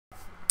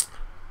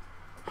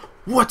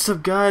What's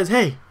up, guys?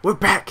 Hey, we're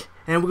back,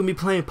 and we're gonna be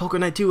playing Poker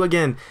Night 2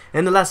 again.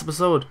 In the last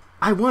episode,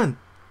 I won.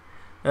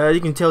 You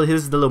can tell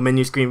here's the little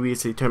menu screen where you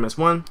see tournaments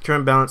won,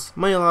 current balance,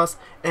 money lost,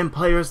 and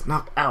players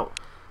knocked out.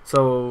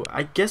 So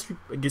I guess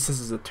since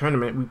it's a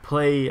tournament, we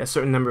play a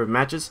certain number of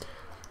matches,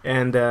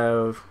 and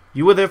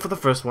you were there for the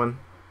first one.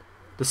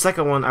 The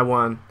second one I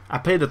won. I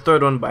played the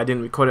third one, but I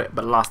didn't record it,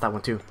 but I lost that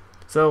one too.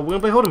 So we're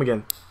gonna play Hold'em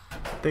again. I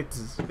think this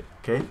is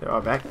okay. They're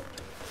all back.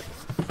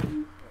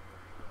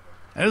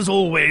 As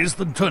always,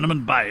 the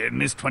tournament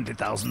buy-in is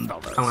 $20,000.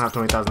 I don't have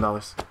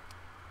 $20,000.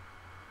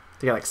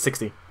 They got like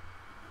 60.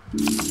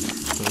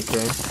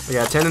 Okay, we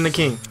got 10 and the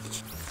king.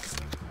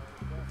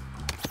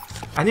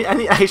 I need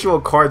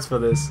actual cards for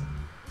this,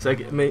 so I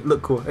can make it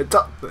look cool. It's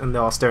up, and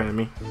they're all staring at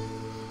me.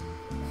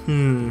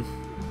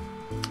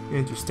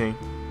 Interesting.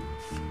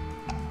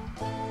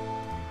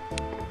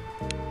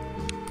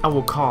 I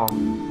will call.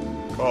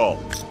 Call.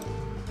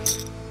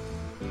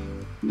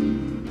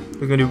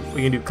 We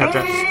can do cut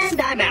that. And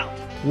I'm out.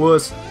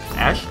 Was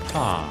Ash?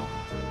 Ah,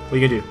 What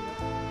you gonna do?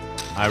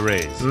 I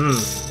raise.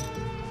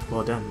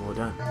 Well done, well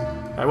done.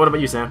 Alright, what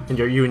about you, Sam? And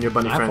you and your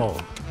bunny I friend.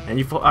 fold. And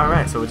you fold.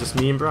 Alright, so it's just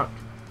me and Brock.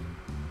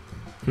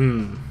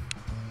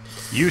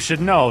 You should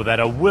know that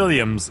a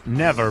Williams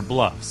never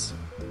bluffs.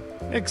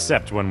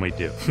 Except when we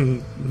do.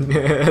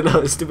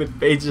 No, stupid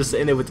page just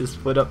sitting there with his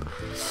foot up.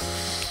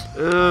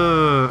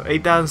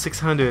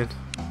 8,600.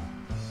 I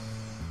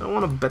don't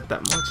want to bet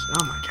that much.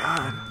 Oh my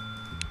god.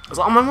 That's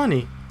all my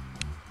money.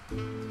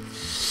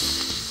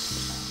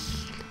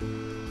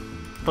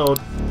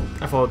 Fold.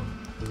 I fold.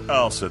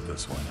 I'll sit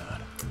this one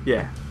out.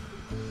 Yeah.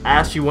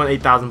 Ash, you won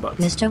 8,000 bucks.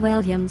 Mr.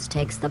 Williams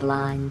takes the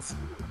blinds.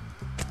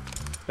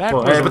 That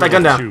Well, was hey, a put that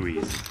gun little down. too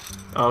easy.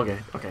 Oh, okay.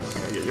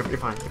 You're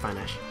fine. You're fine,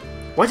 Ash.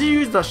 Why'd you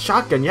use the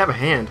shotgun? You have a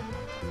hand.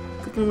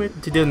 Click and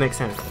wait to do the next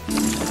hand. A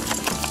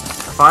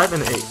 5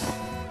 and an 8.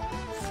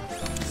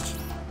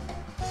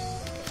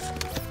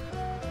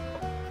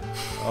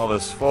 All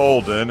this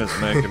folding is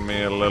making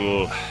me a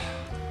little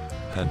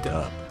pent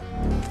up.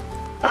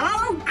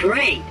 Oh,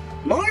 great.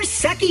 More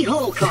sucky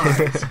hole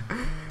cards.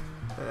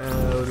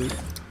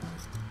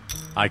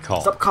 I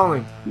call. Stop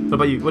calling. What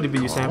about you? What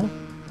about you, Sam?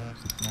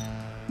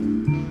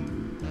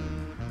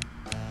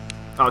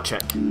 I'll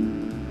check.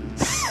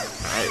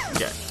 Alright,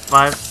 yeah.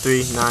 5,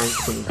 3, 9,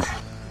 queen.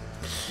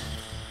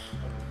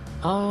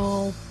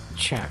 I'll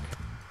check.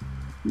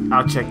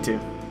 I'll check too.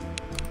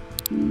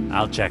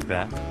 I'll check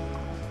that.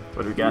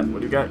 What do we got? What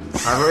do we got?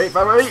 5 or 8,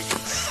 5 or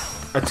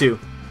 8. A 2.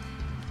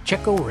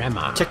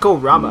 Checo-rama.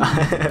 Checo-rama.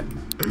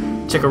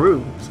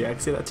 Checkaroo. See, I can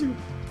say that too.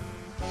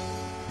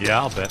 Yeah,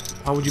 I'll bet.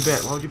 Why would you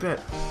bet? Why would you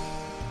bet?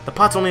 The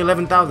pot's only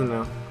 11,000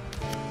 now.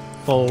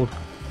 Fold.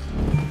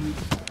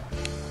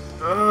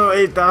 Oh,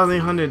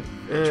 8,800.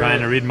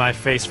 Trying to read my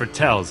face for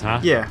tells, huh?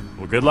 Yeah.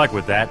 Well, good luck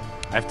with that.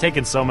 I've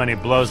taken so many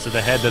blows to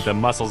the head that the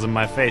muscles in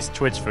my face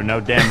twitch for no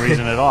damn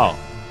reason at all.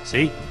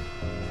 See?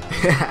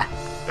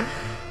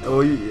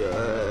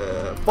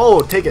 Oh,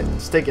 fold. Take it.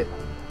 Just take it.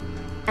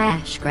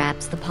 Ash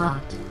grabs the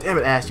pot. Damn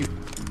it, Ash. You.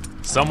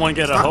 Someone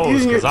get a Stop hose,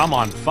 using your- because I'm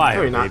on No,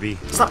 fire, you're not. baby.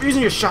 Stop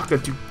using your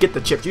shotgun to get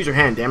the chips. Use your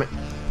hand, damn it.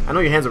 I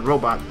know your hand's a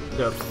robot.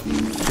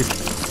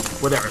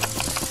 Whatever.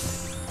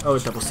 Oh,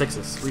 double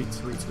sixes. Sweet,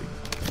 sweet, sweet.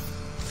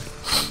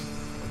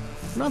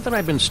 Not that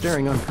I've been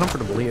staring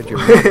uncomfortably at your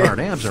hard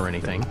abs or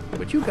anything,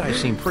 but you guys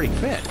seem pretty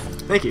fit.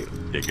 Thank you.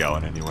 You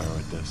going anywhere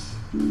with this?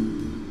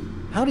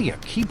 How do you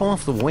keep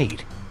off the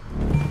weight?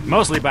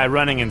 Mostly by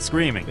running and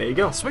screaming. There you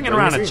go. Swinging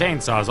Running around a and screaming.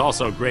 chainsaw is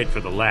also great for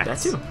the lats. That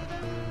too.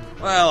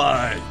 Well,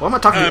 What am I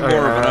talking I'm about?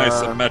 more of an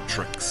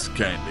isometrics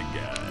kind of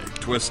guy.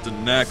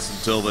 Twisting necks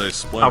until they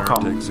splinter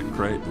call. takes a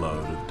great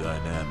load of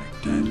dynamic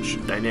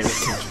tension. Dynamic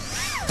tension.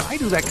 I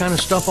do that kind of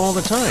stuff all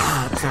the time.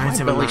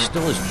 My belly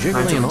still as jiggly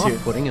and 972.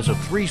 off-putting as a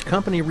Three's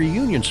Company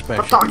reunion Stop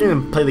special. talking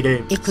and play the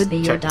game. It could be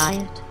your Check.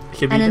 diet. It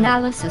could be An that.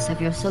 analysis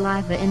of your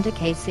saliva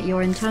indicates that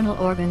your internal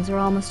organs are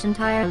almost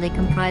entirely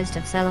comprised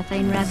of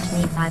cellophane-wrapped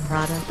meat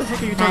byproduct, What the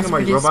heck are you talking about,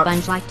 you mass-produced robot?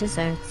 sponge-like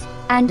desserts,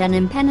 and an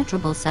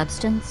impenetrable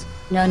substance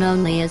known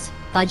only as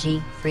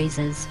fudgy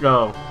freezes.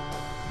 Go.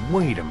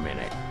 Wait a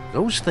minute.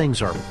 Those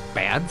things are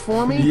bad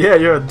for me? Yeah,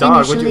 you're a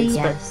dog. What'd you Initially,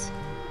 expect? yes.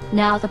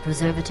 Now the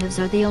preservatives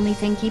are the only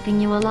thing keeping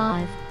you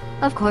alive.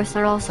 Of course,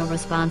 they're also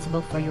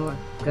responsible for your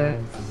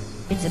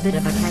girth. It's a bit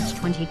of a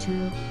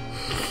catch-22.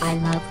 I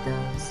love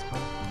those.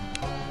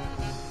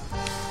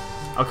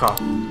 I'll call.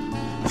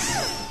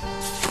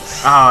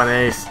 Oh,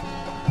 nice.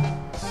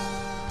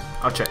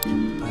 I'll check.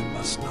 I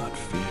must not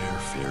fear.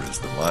 Fear is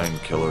the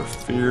mind killer.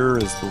 Fear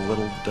is the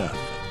little death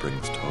that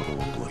brings total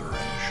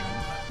obliteration.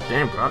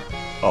 Damn, bro.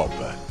 I'll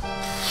bet.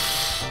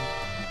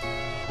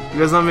 You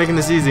guys not making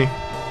this easy.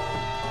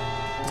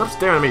 Stop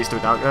staring at me, you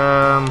stupid dog.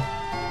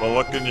 The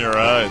look in your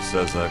eyes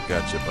says I've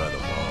got you by the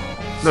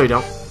balls. No, you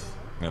don't.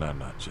 And I'm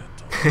not gentle.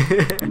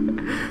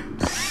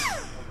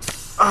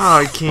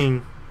 Ah,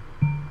 king.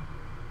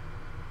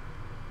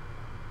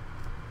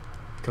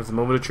 Comes the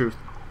moment of truth.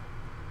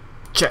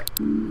 Check.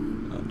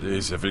 Oh,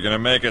 geez, if you're gonna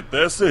make it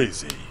this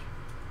easy,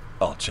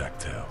 I'll check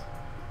too.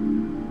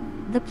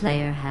 The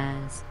player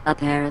has a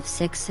pair of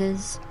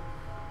sixes,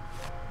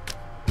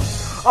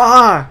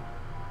 Ah!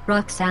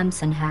 Brock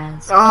Sampson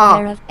has Ah. a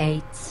pair of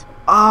 8s.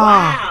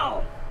 Ah!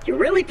 Wow! You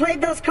really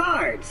played those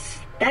cards.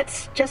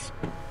 That's just...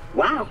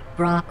 wow.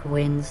 Brock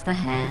wins the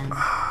hand.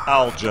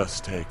 I'll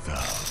just take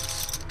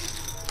those.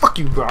 Fuck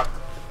you, Brock.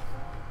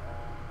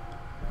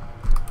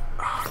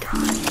 Oh,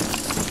 God.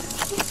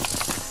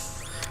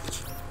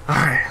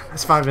 Alright,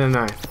 that's 5 and a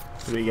 9.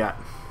 What do we got?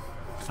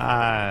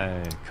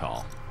 I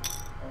call.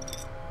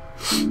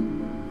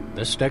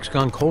 This deck's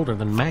gone colder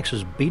than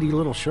Max's beady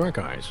little shark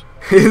eyes.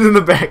 He's in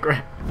the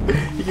background.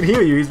 He can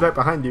hear you. He's back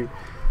behind you.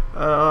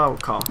 I'll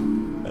call.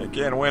 You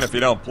can't win if you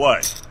don't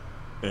play.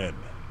 In.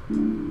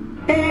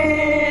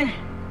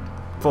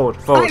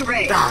 Fold. Fold. I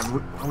raise. God,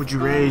 why would you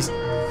raise?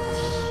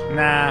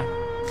 Nah.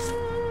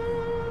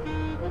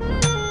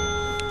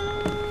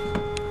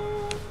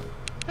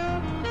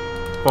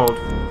 Fold.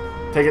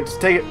 Take it.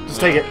 Just take it. Just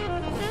take it.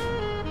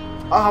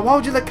 Ah, why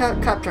would you let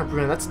Claptrap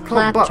win? That's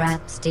 12 bucks.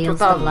 Claptrap steals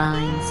the 12,000.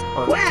 lines.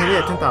 Oh,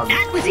 Wow! 10,000.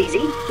 That was easy.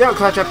 Yeah,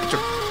 Claptrap.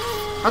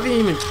 How can you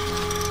even...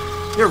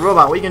 You're a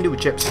robot. What are you going to do with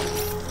chips?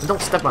 And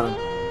don't step on them.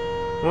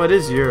 Well, it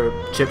is your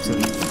chips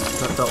and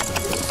that felt.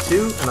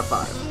 2 and a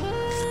 5.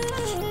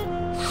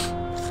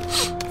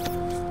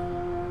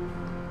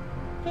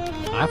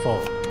 I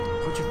fold.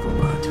 What'd you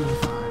fold? 2 and a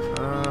 5.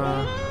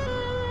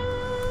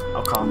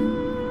 I'll call.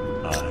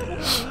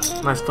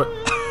 Nice foot.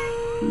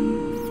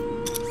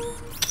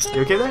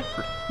 You okay there?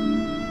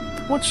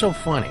 What's so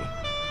funny?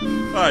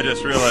 I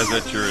just realized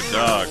that you're a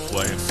dog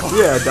playing poker.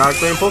 Yeah, dog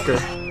playing poker.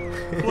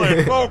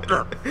 Playing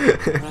poker.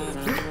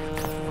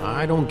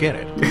 I don't get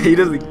it. He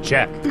doesn't.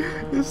 Check.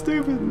 You're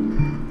stupid.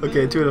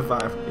 Okay, 2 and a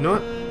 5. You know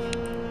what?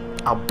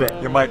 I'll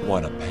bet. You might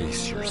want to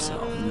pace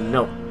yourself.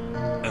 No.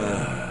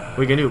 What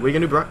are you gonna do? What are you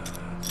gonna do, Brock?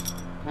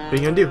 What are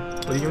you gonna do?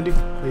 What are you gonna do?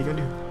 What are you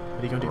gonna do? What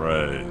are you gonna do?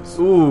 Raise.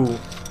 Ooh.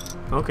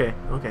 Okay,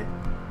 okay.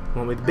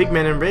 Well, with the big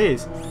man and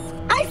raise.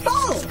 I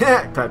fold.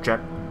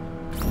 Claptrap.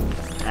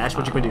 Ash,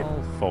 what you gonna do?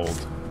 I'll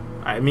fold.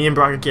 Alright, me and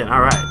Brock again.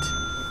 Alright.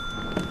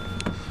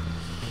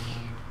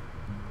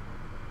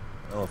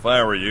 Well, if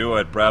I were you,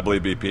 I'd probably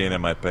be peeing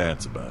in my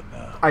pants about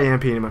now. I am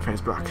peeing in my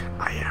pants, Brock.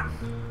 I am.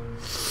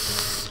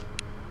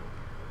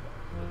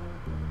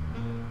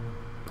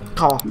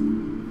 Call.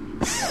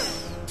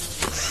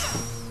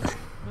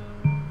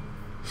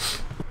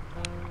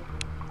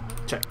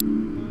 Check.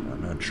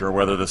 I'm not sure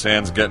whether this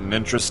hand's getting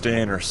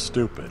interesting or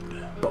stupid.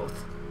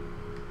 Both.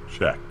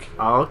 Check.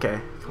 Oh, okay.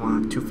 Come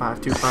on. 2-5,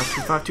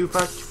 2-5, 2-5,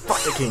 2-5.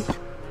 Fuck the king.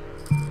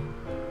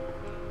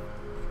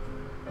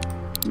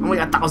 Only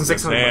got If this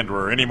 1,600. hand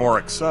were any more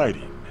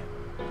exciting,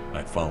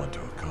 I'd fall into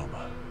a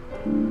coma.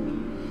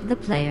 The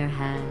player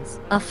has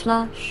a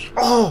flush.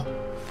 Oh!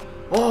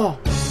 Oh!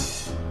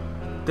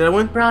 Did I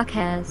win? Brock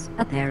has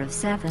a pair of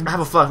 7s. I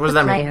have a flush. What does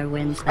that the mean? player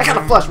wins the I got a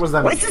hand. flush. What does that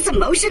mean? What's this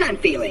emotion I'm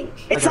feeling?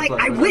 It's got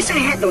like flush. I wish I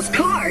had those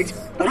cards,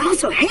 but I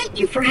also hate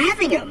you for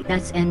having them.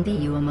 That's envy,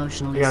 you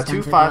emotionally Yeah,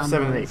 2, stunted 5,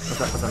 7, 8. dumbbells.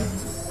 What's that mean?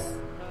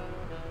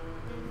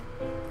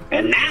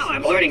 And now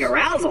I'm learning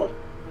arousal.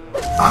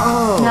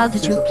 Oh! Now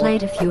that you've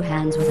played a few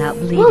hands without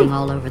bleeding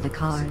all over the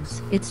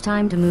cards, it's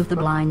time to move the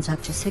blinds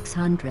up to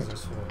 600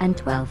 and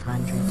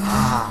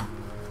 1,200.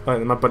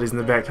 Alright, my buddy's in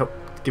the back help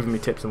giving me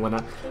tips and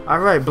whatnot.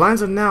 Alright,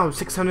 blinds are now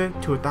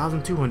 600 to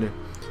 1,200.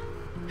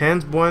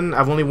 Hands won,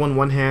 I've only won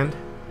 1 hand.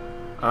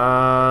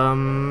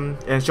 And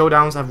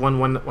showdowns, I've won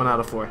one out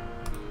of 4.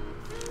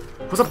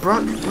 What's up,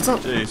 Brock? What's up?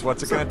 Jeez,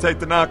 what's it gonna take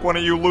to knock one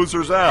of you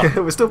losers out?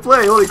 We're still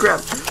playing, holy crap.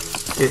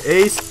 Okay,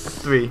 ace,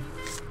 3.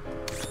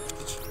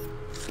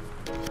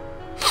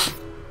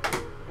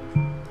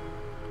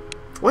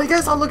 What are you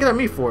guys all looking at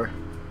me for?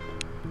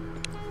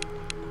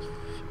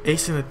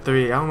 Ace and a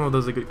 3. I don't know if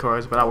those are good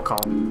cards, but I will call.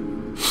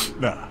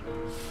 Nah.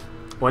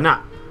 Why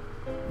not?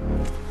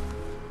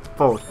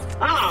 Fold.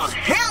 Oh,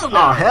 hell no!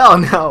 Oh, hell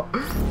no.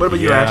 What about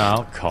you, Yeah, Ash?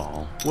 I'll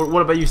call.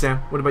 What about you, Sam?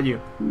 What about you?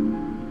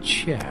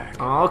 Check.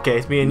 Oh, okay,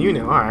 it's me and you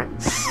now. Alright.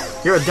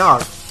 You're a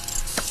dog.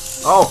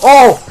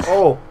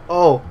 Oh.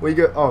 Where you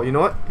go? Oh, you know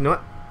what?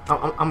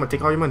 I'm gonna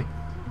take all your money.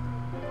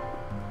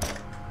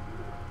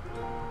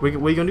 What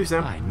are you gonna do,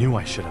 Sam? I knew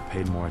I should have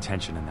paid more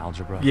attention in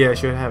algebra. Yeah,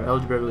 sure have.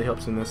 Algebra really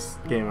helps in this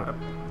game.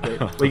 Wait,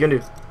 what are you gonna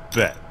do?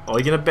 Bet. Oh,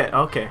 you're gonna bet.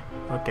 Okay.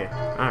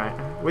 Alright.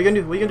 What are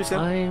you gonna do, Sam?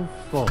 I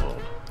fold.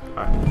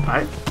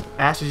 Alright.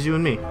 Ash is you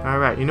and me.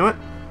 Alright, you know what?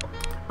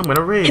 I'm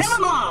gonna raise. Kill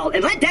them all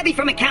and let Debbie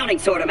from accounting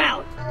sort them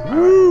out.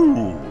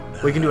 Ooh.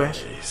 What are you gonna do,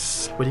 Ash?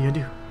 Nice. What are you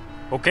gonna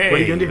do? Okay, What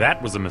are you gonna do?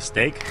 that was a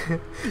mistake.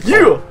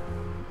 You!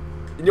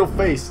 In your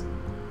face.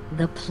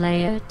 The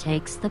player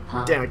takes the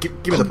pot. Damn it, give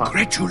me the pot.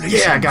 Congratulations!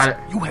 Yeah, I got it.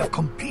 You have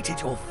completed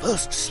your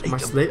first slate My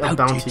of slate of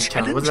bounty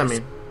challenge. What does that challenges.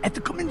 mean? At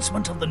the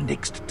commencement of the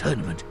next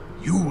tournament,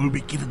 you will be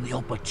given the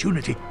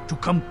opportunity to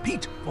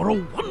compete for a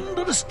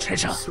wondrous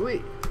treasure.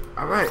 Sweet.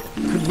 Alright.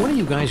 Could one of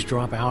you guys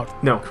drop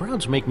out? No.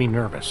 Crowds make me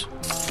nervous.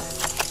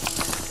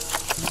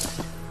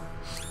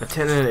 A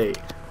 10 and an 8.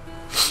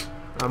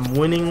 I'm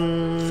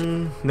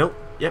winning. Nope.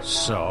 Yep.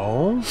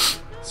 So?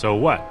 So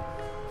what?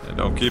 Hey,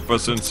 don't keep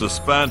us in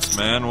suspense,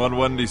 man. What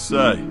did he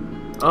say?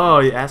 Oh,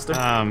 you asked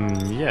her?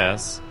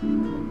 Yes.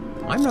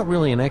 I'm not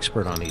really an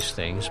expert on these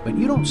things, but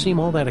you don't seem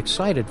all that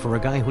excited for a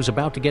guy who's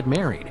about to get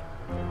married.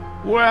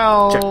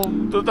 Well,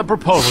 the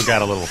proposal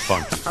got a little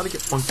funky. How'd it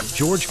get funky?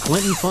 George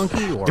Clinton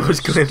funky or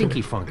George Clinton.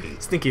 stinky funky?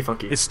 Stinky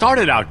funky. It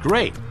started out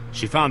great.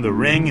 She found the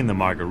ring in the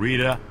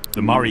margarita.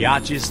 The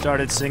mariachis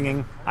started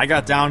singing. I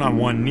got down on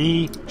one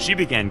knee. She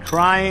began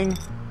crying.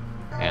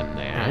 And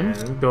then?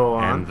 And go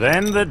on. And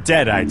then the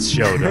Deadites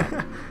showed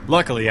up.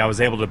 Luckily, I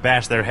was able to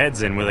bash their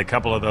heads in with a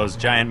couple of those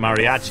giant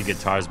mariachi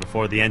guitars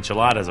before the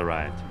enchiladas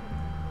arrived.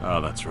 Oh,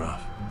 that's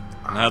rough.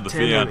 And how'd the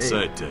 10 and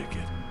fiancée 8. take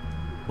it?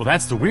 Well,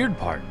 that's the weird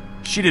part.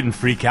 She didn't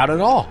freak out at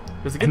all.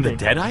 That's a good And thing.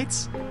 the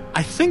Deadites?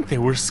 I think they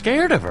were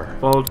scared of her.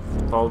 Fold.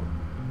 Fold.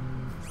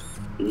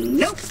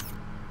 Nope.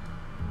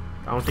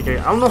 I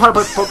don't know how to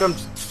play poker.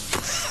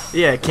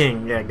 Yeah,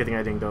 king. Yeah, good thing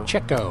I didn't go.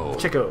 Checo.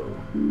 Checo.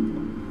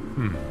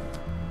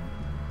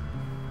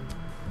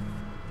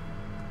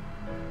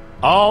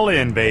 All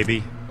in,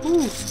 baby.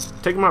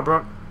 Take him out,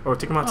 Brock. Or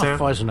take him out, Oh, Sam.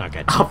 fuzz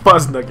nugget. Oh,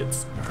 fuzz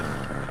nuggets.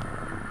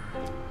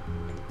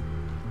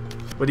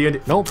 What do you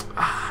do? Nope.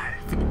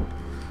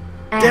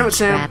 Damn it, Ash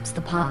Sam. grabs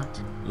the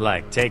pot.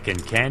 Like taking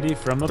candy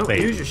from a Don't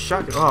baby. use your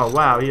shotgun. Oh,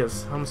 wow. He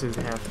has. How much does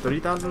he have?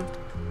 30,000?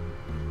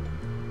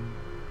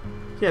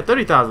 Yeah,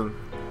 30,000.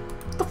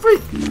 What the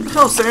freak?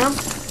 Hell, Sam.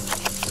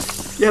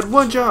 You had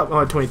one job.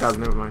 Oh, 20,000.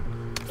 Never mind.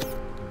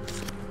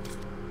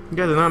 You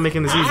guys are not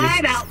making this easy.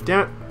 I'm out.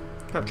 Damn it.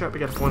 Tap trap. We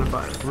got 1 and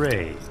 5.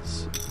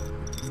 Raise.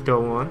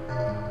 Go on.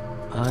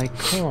 I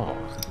call.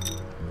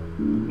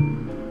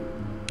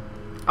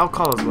 I'll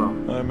call as well.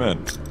 I'm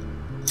in.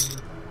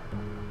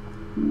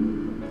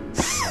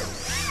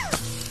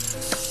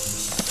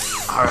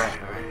 Alright.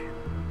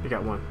 We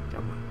got one.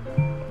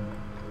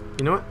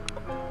 You know what?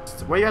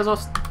 Why you guys all...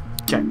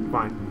 Check.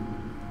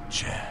 Fine.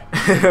 Check.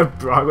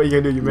 Brock, what you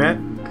gonna do? You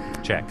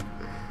mad? Check.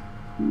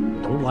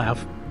 Don't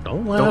laugh.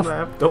 Don't laugh. Don't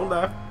laugh. Don't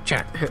laugh.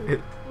 Check.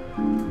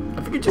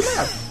 I figured you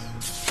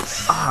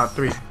laugh. Ah,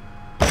 3.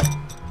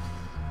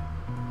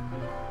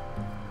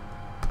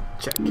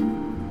 Check.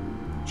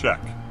 Check.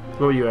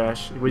 What are you,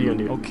 Ash? What are you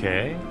gonna do?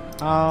 Okay.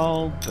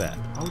 I'll bet.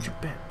 How would you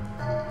bet?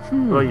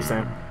 What are you,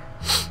 Sam?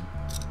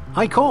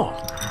 I call.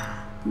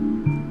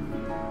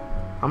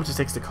 How much it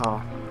takes to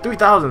call?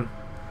 3,000.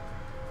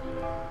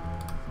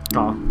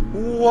 Call.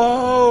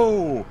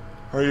 Whoa!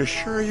 Are you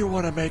sure you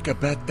want to make a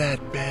bet that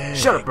big?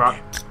 Shut up, Brock.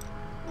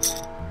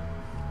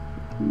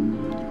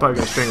 Probably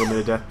gonna strangle me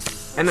to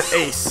death. And an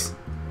ace.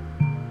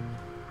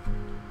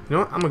 You know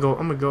what? I'm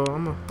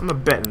gonna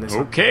bet in this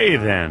one. Okay,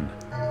 then.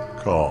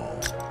 Call.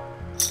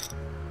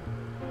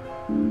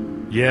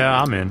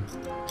 Yeah, I'm in.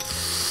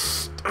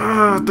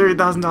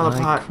 $30,000 I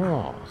pot.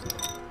 call.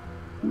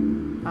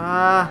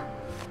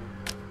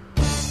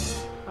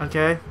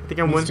 Okay. I think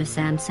I'm winning. Mr.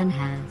 Sampson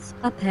has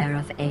a pair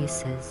of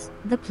aces.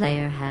 The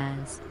player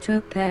has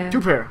 2 pair.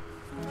 2 pair.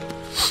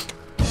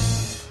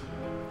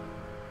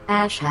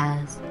 Ash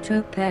has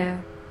 2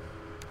 pair.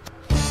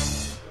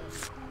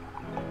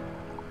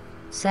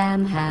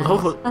 Sam has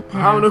Oh, a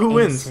pair I don't know of who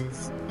wins.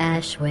 aces.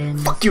 Ash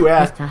wins. Fuck you,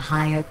 Ash. With the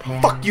higher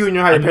pair. Fuck you and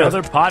your higher pairs.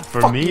 Another pot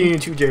for Fuck me? you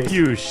and 2Js.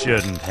 You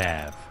shouldn't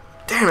have.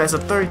 Damn, that's a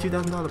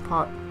 $32,000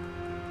 pot.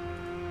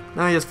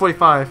 Now he has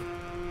 45.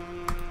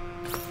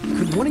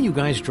 Could one of you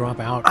guys drop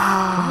out?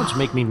 Cards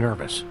make me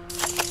nervous.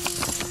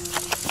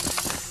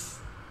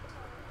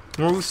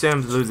 Ooh,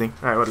 Sam's losing.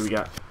 Alright, what do we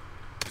got?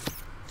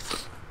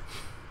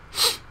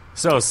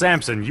 So,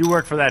 Samson, you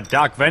work for that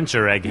Doc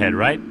Venture egghead,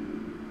 right?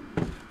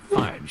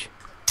 Fudge.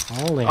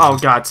 All in. Oh,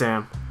 God,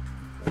 Sam.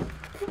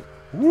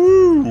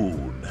 Woo!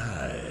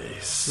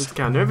 Nice. Looks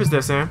kind of nervous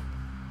there, Sam.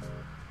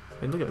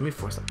 Hey, look at me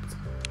for a second.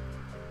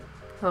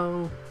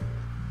 Hello.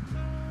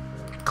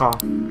 Call.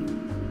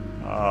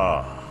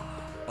 Ah,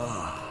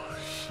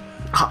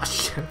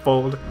 shit.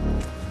 Fold.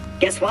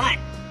 Guess what?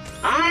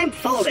 I'm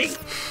folding.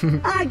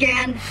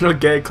 Again.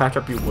 Okay, clack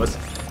up, you wuss.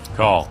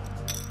 Call.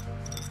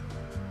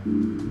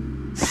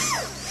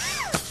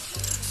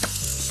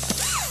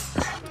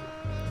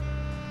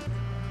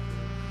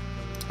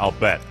 I'll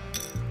bet.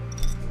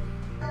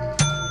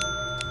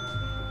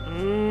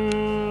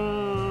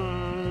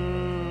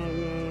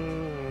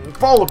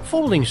 Fold.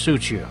 Folding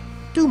suits you.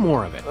 Do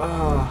more of it.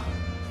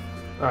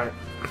 Alright.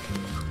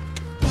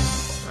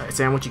 Alright,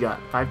 Sam, what you got?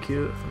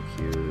 5Q,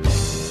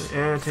 5Q,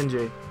 and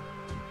 10J.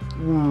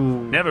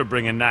 Ooh. Never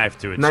bring a knife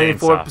to a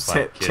chainsaw 94%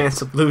 fight, kid.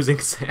 chance of losing,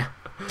 Sam.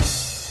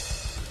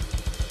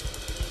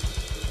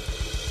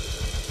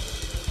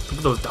 Look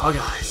at those dog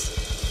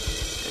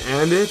eyes.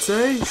 And it's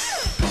a...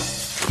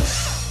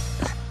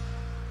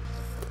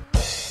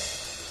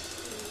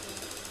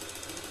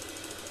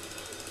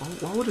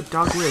 Why would a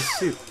dog wear a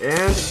suit?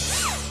 And...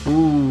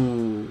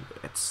 Ooh.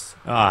 It's...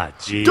 Ah,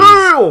 jeez.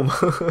 Damn!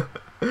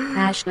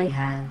 Ashley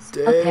has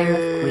a pair of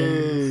Dang.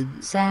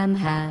 queens. Sam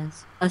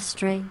has a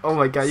straight. Oh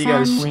my god, you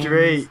got it Sam wins.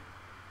 straight.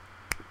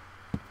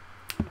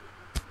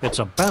 It's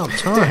about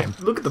time.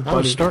 Look at the I'm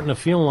bunny. starting to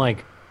feel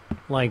like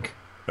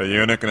A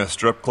eunuch in a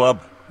strip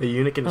club? A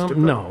eunuch in a strip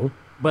club? no.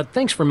 But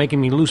thanks for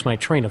making me lose my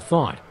train of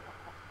thought.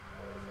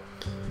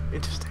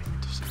 Interesting.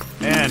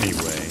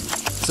 Anyway,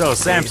 So,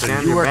 Samson,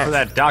 Sam, you you're work back. for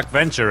that Doc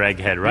Venture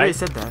egghead, I already right?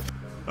 said that.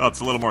 Oh, it's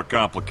a little more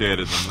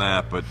complicated than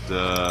that, but,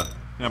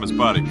 I'm his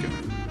bodyguard.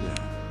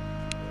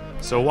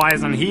 Yeah. So why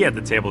isn't he at the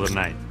table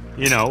tonight?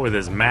 You know, with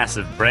his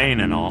massive brain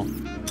and all.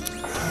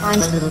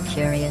 I'm a little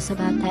curious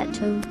about that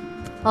too.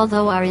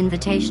 Although our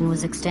invitation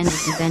was extended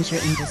to Venture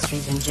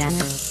Industries in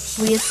general,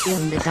 we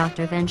assumed that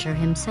Dr. Venture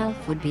himself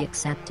would be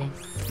accepting.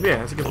 Yeah,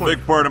 that's a good A point.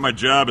 big part of my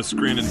job is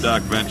screening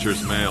Doc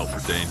Venture's mail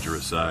for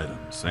dangerous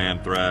items.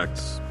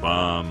 Anthrax,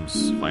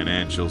 bombs,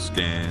 financial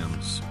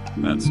scams,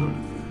 that sort of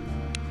thing.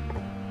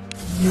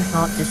 You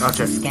thought this was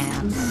a Okay.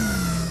 scam?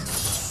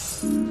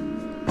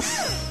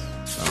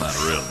 Well, not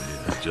really.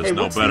 Just Hey,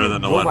 no what's better the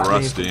than to let robot name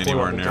Rusty for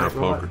anywhere the near a giant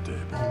robot? poker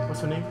table.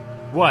 What's her name?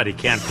 What, he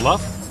can't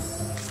bluff?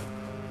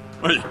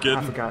 Are you kidding?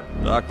 I forgot.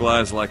 Doc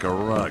lies like a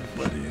rug,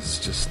 but he's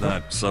just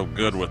not so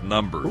good with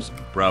numbers and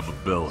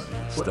probability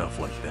and stuff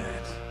like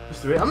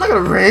that. I'm not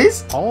gonna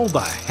raise. All the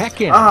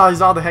heck in. Oh,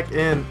 he's all the heck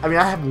in. I mean,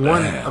 I have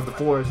one Damn. of the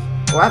 4s.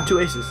 Oh, I have 2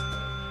 aces.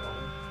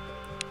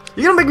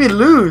 You're gonna make me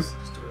lose.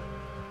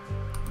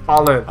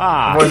 All in.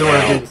 Ah, I'm always the one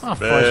that hell. loses. Oh,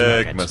 fudge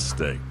Big nuggets.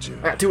 mistake, Junior.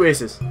 I got 2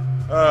 aces.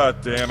 Oh,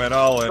 damn it,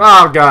 all in.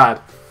 Oh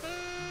God.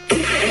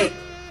 Either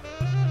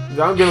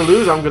I'm gonna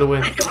lose or I'm gonna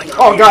win.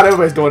 Oh God,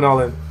 everybody's going all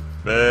in.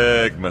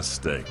 Big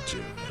mistake,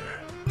 Junior.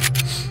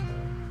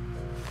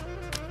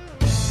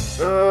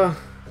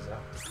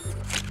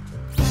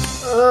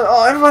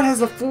 Oh, everybody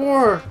has a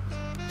 4.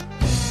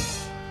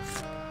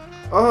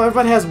 Oh,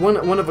 everybody has one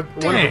of a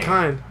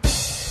kind.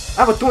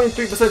 I have a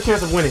 23%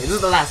 chance of winning. This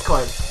is the last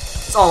card.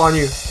 It's all on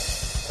you.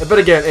 I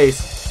better get an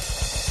ace.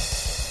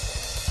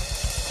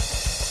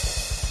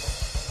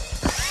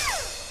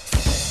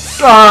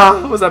 Ah,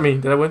 what does that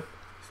mean? Did I win?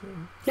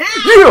 Yeah,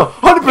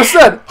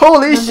 100%.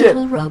 Holy The shit!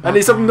 little robot I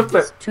need something to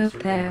flip. has 2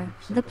 pair.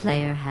 The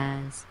player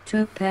has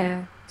 2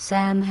 pair.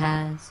 Sam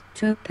has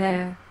 2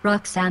 pair.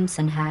 Brock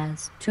Samson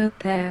has 2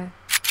 pair.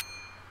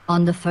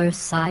 On the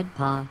first side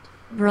pot,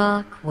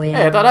 Brock wins.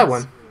 Hey, I thought I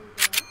won.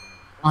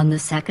 On the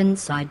second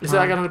side You pot, said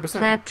I got 100%.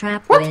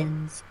 Claptrap What?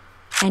 wins.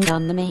 And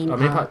on the main, Oh,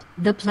 main pot, pot.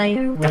 the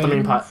player Got the main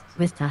wins pot.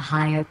 with the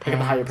higher I pair. got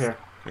the higher pair.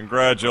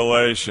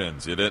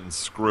 Congratulations, you didn't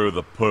screw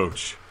the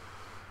pooch.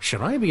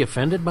 Should I be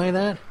offended by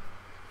that?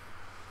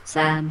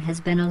 Sam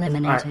has been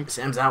eliminated. Alright,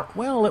 Sam's out.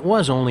 Well, it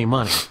was only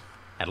money.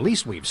 At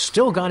least we've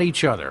still got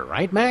each other,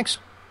 right, Max?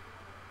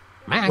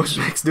 Max? What's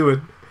Max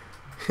doing?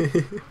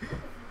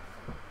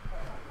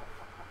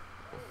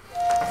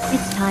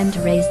 It's time to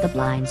raise the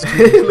blinds to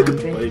Look at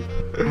the 800 plate.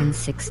 and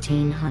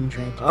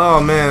 1600.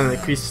 Oh man,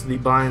 increase the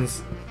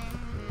blinds.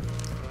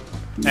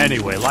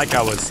 Anyway, like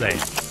I was saying.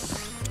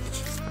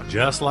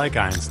 Just like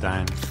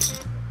Einstein.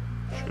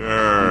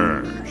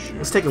 Sure.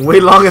 It's taking way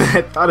longer than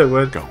I thought it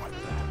would. Go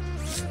with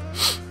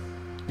that.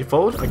 You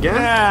fold again?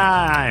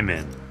 I'm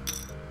in.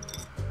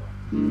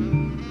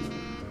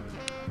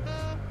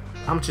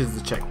 How much is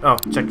the check? Oh,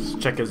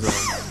 check is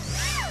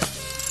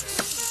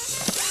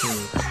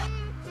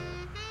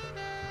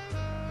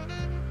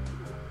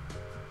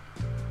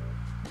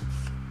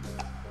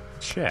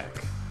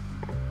Check.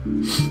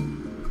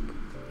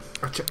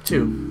 Or check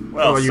 2.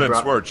 Well, Oh, you since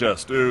brought- we're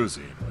just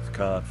oozing with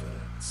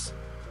confidence,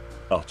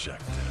 I'll check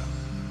too.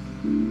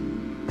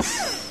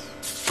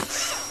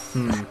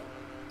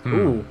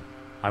 Ooh,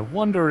 I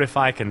wonder if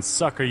I can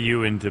sucker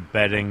you into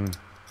betting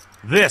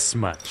this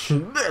much.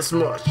 this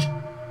much.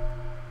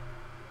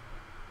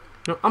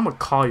 No, I'm gonna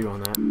call you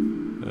on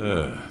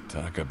that.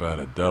 Talk about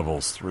a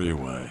devil's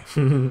three-way.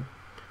 What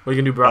you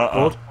gonna do, Brock?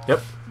 Fold?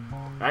 Yep.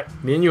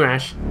 Alright, me and you,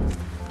 Ash.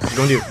 What you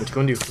gonna do? What you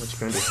gonna do? What you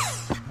gonna do?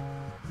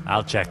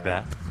 I'll check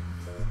that.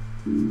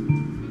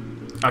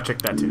 I'll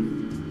check that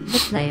too. The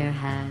player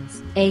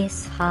has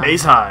ace high.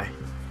 Ace high.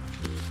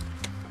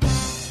 I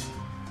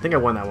think I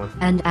won that one.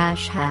 And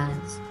Ash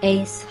has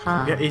ace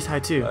high. Yeah, ace high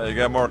too. You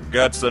got more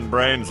guts than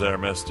brains there,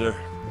 mister.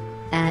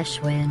 Ash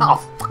wins Oh,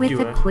 fuck with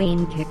you, a Ash.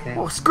 queen kicker.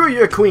 Oh, screw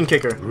you, a queen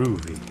kicker.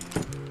 Groovy.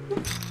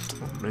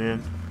 Oh,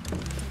 man.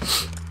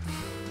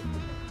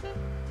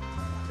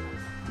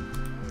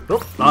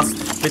 Oh, lost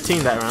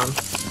 15 that round.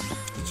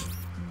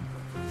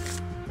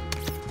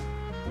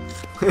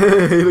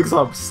 He looks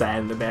all sad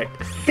in the back.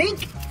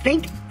 Think.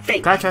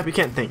 Claptrap, you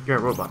can't think. You're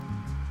a robot.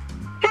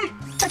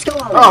 Let's go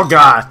all Oh,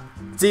 God.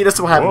 See, that's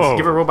what happens. Whoa.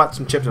 Give a robot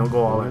some chips and it'll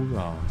go all in. Hold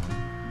on.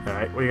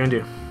 Alright, what are you gonna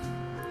do?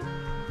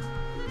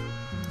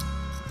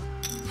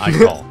 I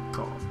call.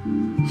 Call.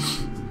 I'm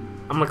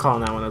gonna call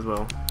on that one as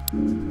well.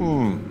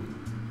 I'm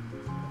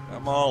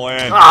all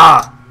in.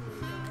 Ah!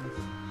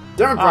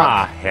 Darn Brock.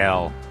 Ah,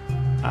 hell.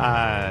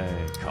 I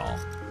call.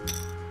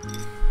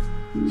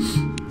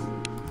 I'm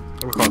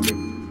gonna call too.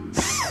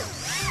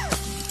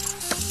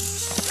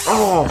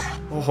 Oh,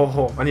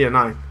 I need a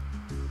 9.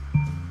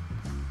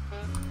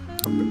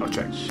 I'll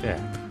check. Check.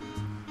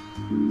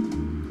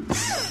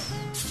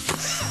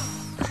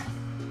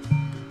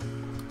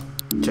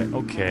 Check.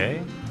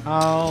 Okay,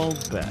 I'll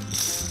bet.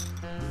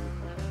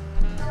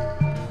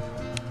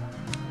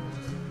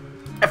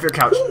 F your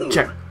couch. Ooh,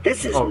 Check.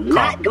 This is Oh,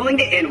 not call. going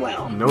to end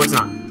well. No, it's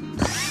not.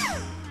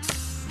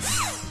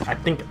 I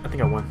think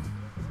I won.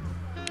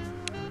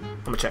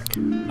 I'm gonna check.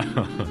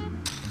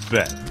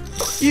 bet.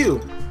 Fuck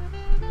you.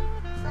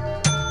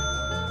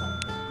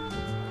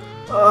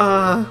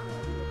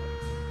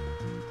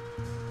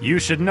 You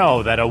should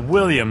know that a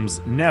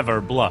Williams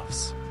never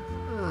bluffs.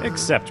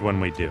 Except when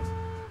we do.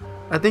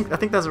 I think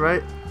that's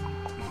right.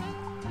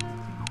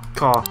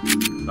 Call.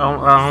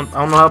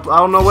 I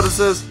don't know what it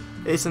says.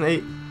 Ace and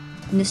 8.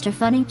 Mr.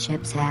 Funny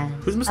Chips has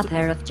Who's Mr. a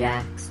pair of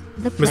jacks.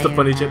 The Mr. player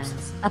Funny has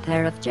Chips? a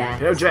pair of jacks.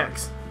 Pair of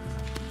jacks.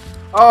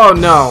 Oh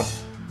no.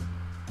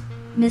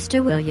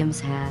 Mr. Williams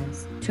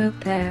has 2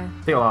 pair.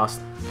 I think I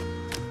lost.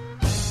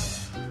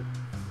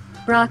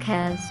 Brock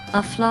has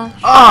a flush.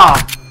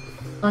 Ah!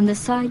 On the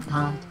side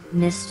pot,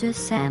 Mr.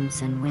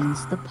 Sampson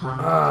wins the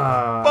pot.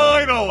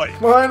 Finally!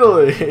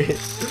 Finally!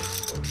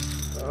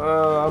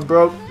 I'm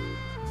broke.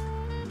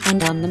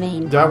 And on the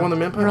main Do I pot, win the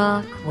main pot?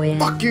 Brock wins.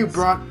 Fuck you,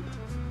 Brock.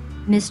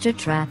 Mr.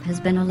 Trap has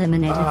been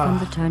eliminated from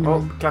the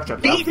tournament. Oh, catch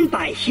up. Beaten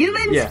by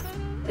humans? Yeah.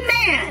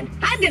 Man,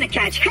 I'm gonna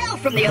catch hell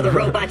from the other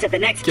robots at the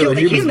next Kill Kill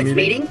the the Humans Humans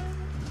meeting. meeting.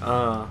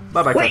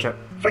 Bye-bye, Wait, catch up.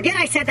 forget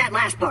I said that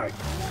last part.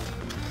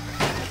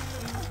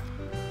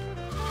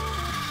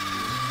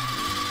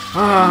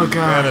 Oh,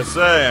 God. Gotta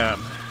say,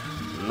 I'm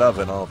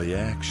loving all the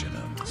action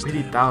on this.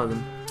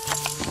 80,000.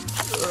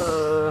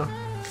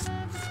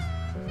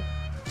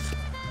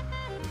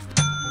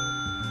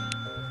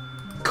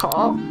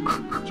 Call?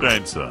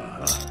 Chainsaw,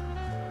 huh?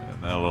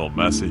 Isn't that a little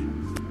messy?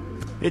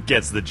 It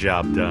gets the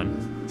job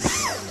done.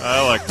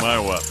 I like my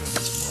weapons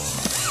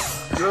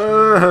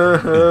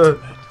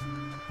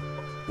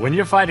When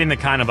you're fighting the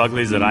kind of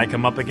uglies that I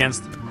come up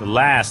against, the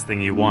last thing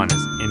you want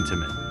is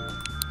intimate.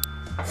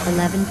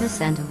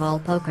 11% of all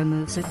poker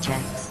moves are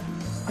checks.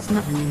 It's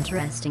not an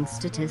interesting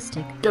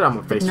statistic. Get out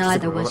of my face. you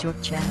Neither stupid was your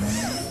robot. check.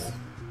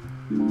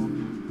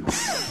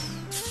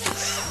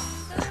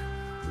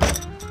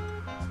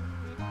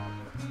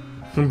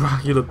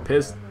 Brock, you look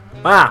pissed.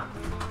 Ah!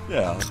 more.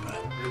 Yeah, I'll bet.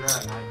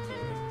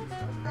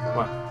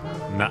 What?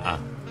 Nuh-uh.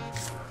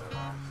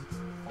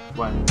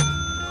 What?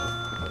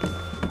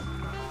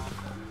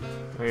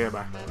 Okay,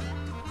 bye.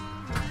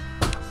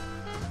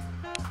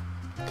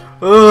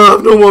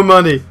 No more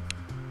money!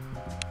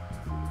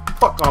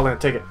 Fuck all in,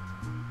 take it.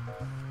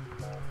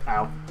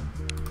 Ow.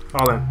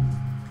 All in.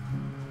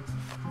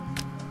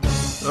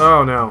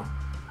 Oh no.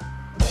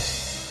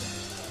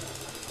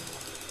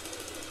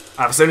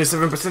 I have a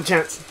 77%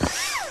 chance.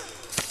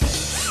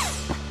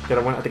 Did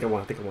I win? I think I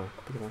won.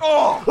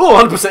 Oh,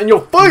 100% in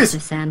your face!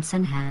 Mr.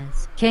 Sampson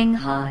has King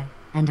High,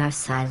 and our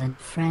silent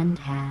friend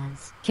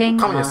has King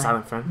Call me High. a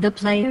silent friend. The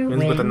player Wins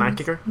wins with a 9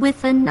 kicker?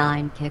 With a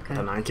 9 kicker.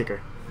 The 9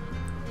 kicker.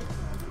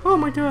 Oh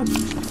my god.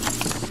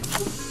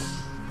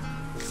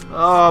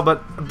 Oh,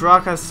 but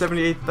Brock has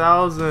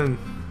 78,000.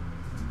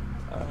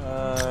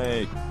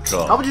 I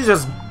call. How would you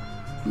just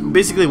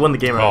basically win the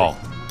game Call.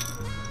 already?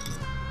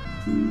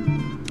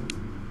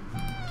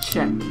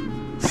 Check.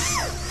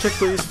 Check,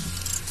 please.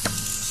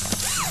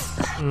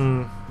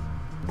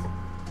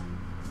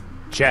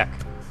 Check.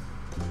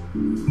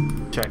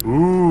 Check.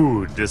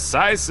 Ooh,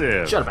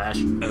 decisive. Shut up, Ash.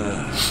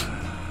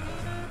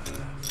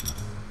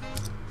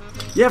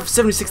 You have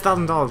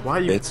 $76,000. Why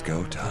are you? It's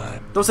go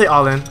time. Don't say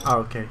all in. Oh,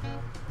 okay.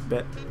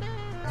 Bet.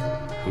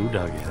 Who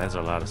dug it? That's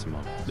a lot of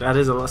smoke. That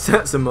is a lot.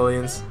 Some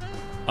millions.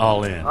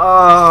 All in. Oh,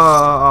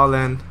 all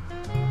in.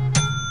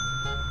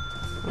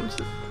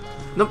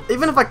 No,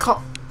 even if I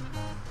call.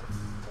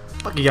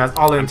 Fuck you guys,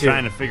 all in I'm too.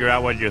 trying to figure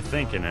out what you're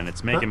thinking, and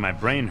it's making my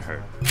brain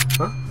hurt.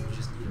 Huh?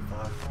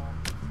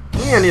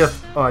 Yeah, I need a.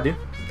 Oh, I do?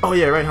 Oh,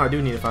 yeah, right now I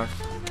do need a 5.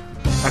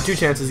 I have 2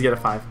 chances to get a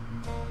 5.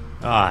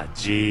 Ah,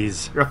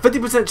 jeez. You're a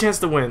 50% chance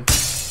to win.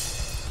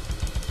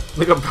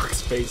 Look at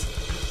Brock's face.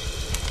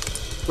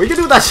 What are you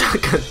gonna do with that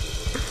shotgun?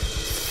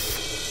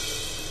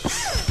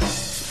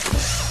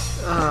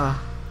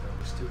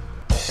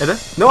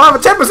 No, I have a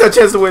 10%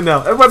 chance to win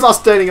now. Everyone's all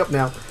standing up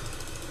now.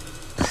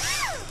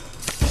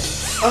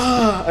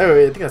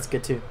 Anyway, I think that's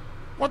good too.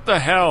 What the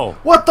hell?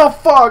 What the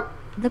fuck?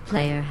 The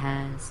player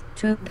has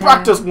 2 pair.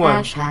 Brock just won.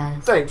 Ash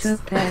has Thanks. 2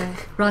 pair.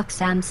 Brock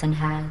Sampson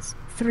has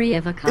 3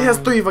 of a kind. He has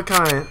 3 of a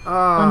kind.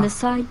 On the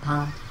side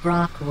pot,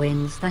 Brock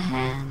wins the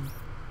hand.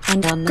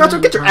 And on the Gotcha,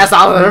 main get your pot, ass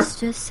out of there.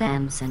 Mr.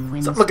 Sampson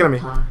wins Stop looking at the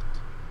me. pot.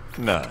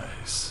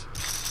 Nice.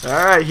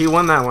 Alright, he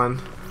won that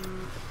one.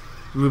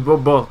 We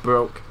both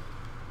broke.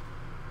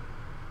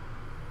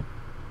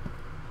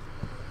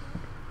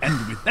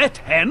 And with that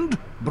hand,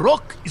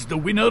 Brock is the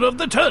winner of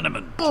the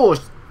tournament.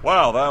 Bullshit.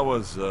 Wow, that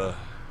was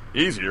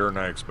easier than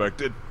I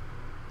expected.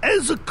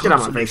 As a out of my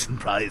consolation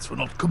prize for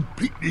not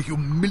completely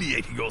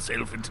humiliating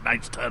yourself in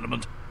tonight's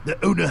tournament, the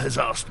owner has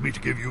asked me to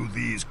give you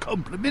these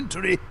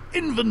complimentary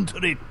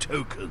inventory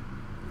tokens.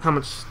 How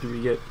much do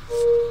we get?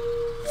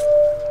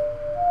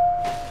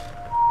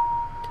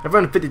 I've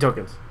run 50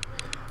 tokens.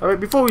 Alright,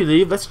 before we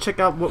leave, let's check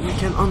out what we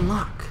can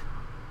unlock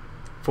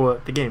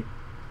for the game.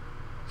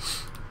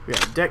 We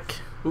got a deck.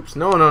 Oops,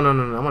 no. I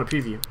want to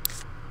preview.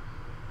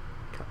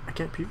 I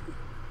can't preview?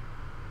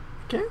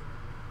 I can't?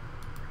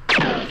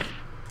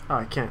 Oh,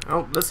 I can't.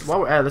 Oh,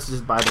 while we're at it, let's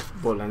just buy the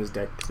Borderlands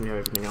deck because we have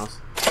everything else.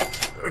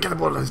 We got the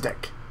Borderlands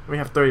deck. We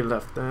have 30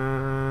 left.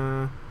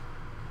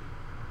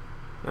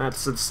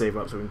 Let's save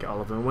up so we can get all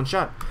of them in one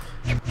shot.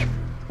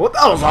 Well,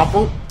 that was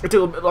awful. It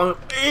took a bit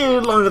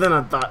longer than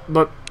I thought.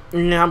 But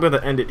yeah, I'm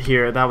gonna end it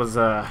here. That was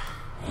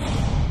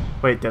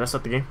Wait, did I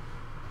start the game?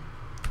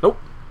 Nope.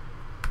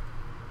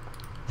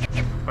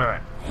 All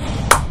right.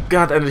 Gonna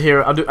have to end it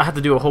here. I have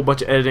to do a whole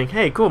bunch of editing.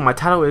 Hey, cool. My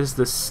title is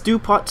the Stew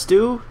Pot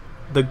Stew,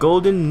 the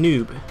Golden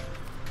Noob.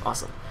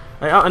 Awesome.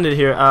 Alright, I'll end it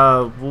here.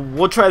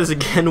 We'll try this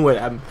again.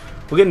 We're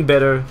getting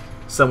better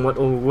somewhat.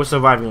 Or we're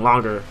surviving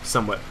longer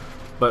somewhat.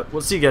 But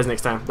we'll see you guys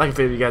next time. Like and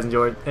favorite if you guys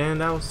enjoyed,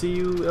 and I'll see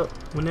you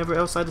whenever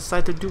else I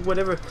decide to do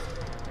whatever.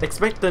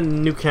 Expect the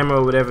new camera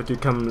or whatever to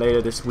come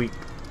later this week,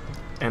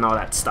 and all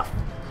that stuff.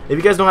 If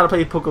you guys know how to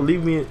play poker,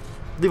 leave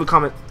a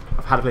comment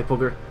of how to play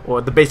poker or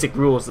the basic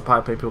rules to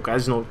play poker. I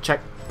just know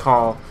check,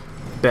 call,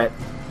 bet.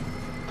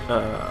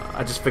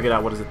 I just figured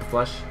out what is it, the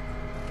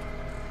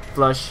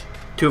flush,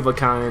 two of a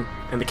kind,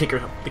 and the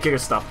kicker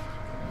stuff.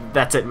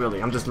 That's it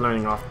really. I'm just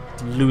learning off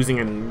losing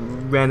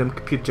and random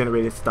computer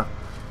generated stuff.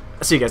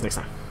 I'll see you guys next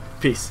time.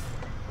 Peace.